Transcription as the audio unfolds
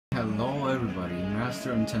Hello everybody,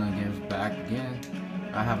 Master Nintendo Games back again.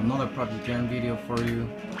 I have another Project Game video for you.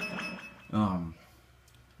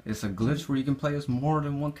 It's a glitch where you can play as more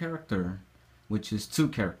than one character, which is two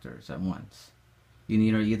characters at once. You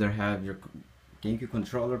need to either have your GameCube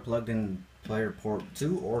controller plugged in player port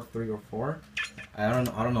 2 or 3 or 4. I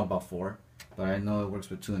don't know about 4, but I know it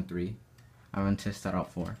works with 2 and 3. I haven't tested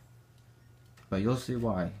out 4, but you'll see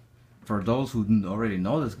why. For those who already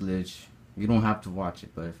know this glitch, you don't have to watch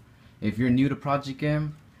it, but if you're new to Project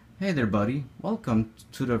Game, hey there buddy, welcome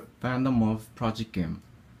to the fandom of Project Game.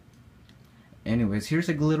 Anyways, here's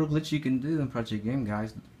a little glitch you can do in Project Game,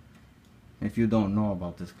 guys. If you don't know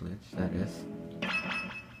about this glitch, that is.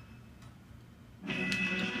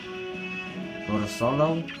 Go to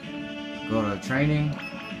solo, go to training,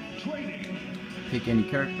 pick any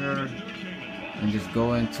character, and just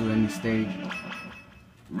go into any stage.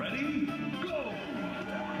 Ready, go!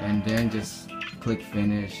 And then just click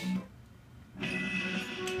finish,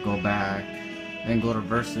 go back, then go to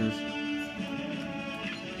versus.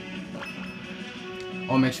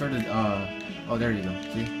 Oh, make sure to oh, there you go,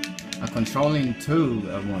 see, I'm controlling two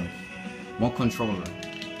at once, one controller.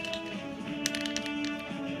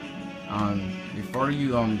 Before you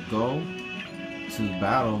go to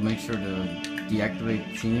battle, make sure to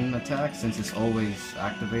deactivate team attack since it's always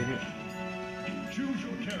activated. Choose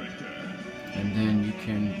your character. And then you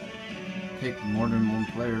can pick more than one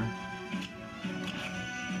player.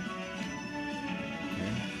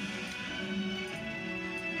 Okay.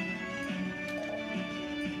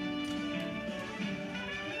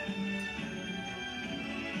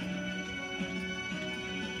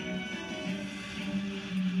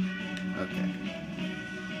 Okay.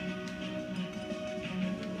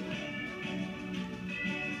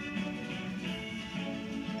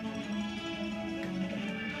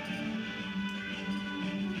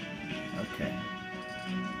 Okay.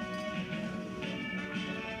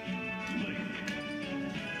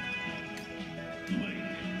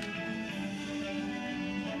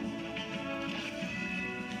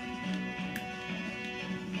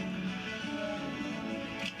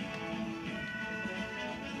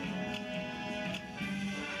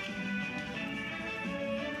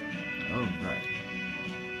 All right.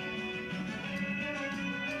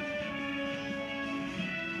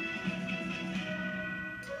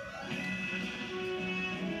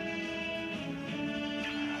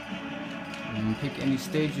 And pick any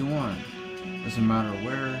stage you want. Doesn't matter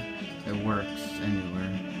where, it works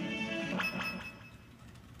anywhere.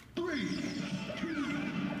 3, 2,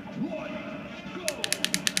 1, go!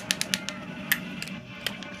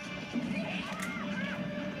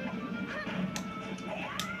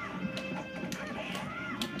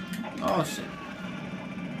 Oh shit.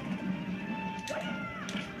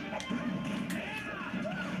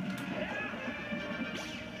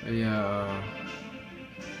 Yeah.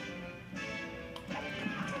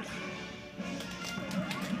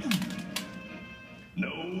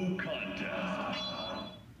 No contest.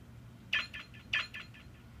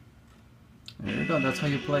 There you go, that's how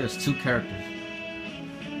you play as two characters.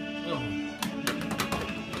 Oh.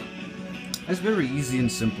 It's very easy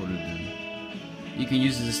and simple to do. You can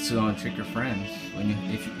use this to trick your friends. I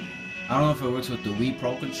don't know if it works with the Wii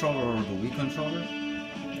Pro controller or the Wii controller.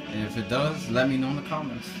 And if it does, let me know in the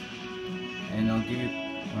comments, and I'll give you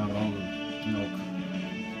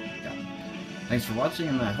yeah. Thanks for watching,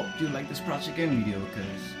 and I hope you like this Project Game video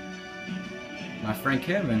because my friend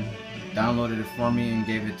Kevin downloaded it for me and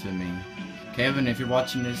gave it to me. Kevin, if you're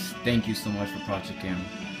watching this, thank you so much for Project Game.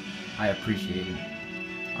 I appreciate it.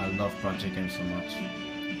 I love Project Game so much.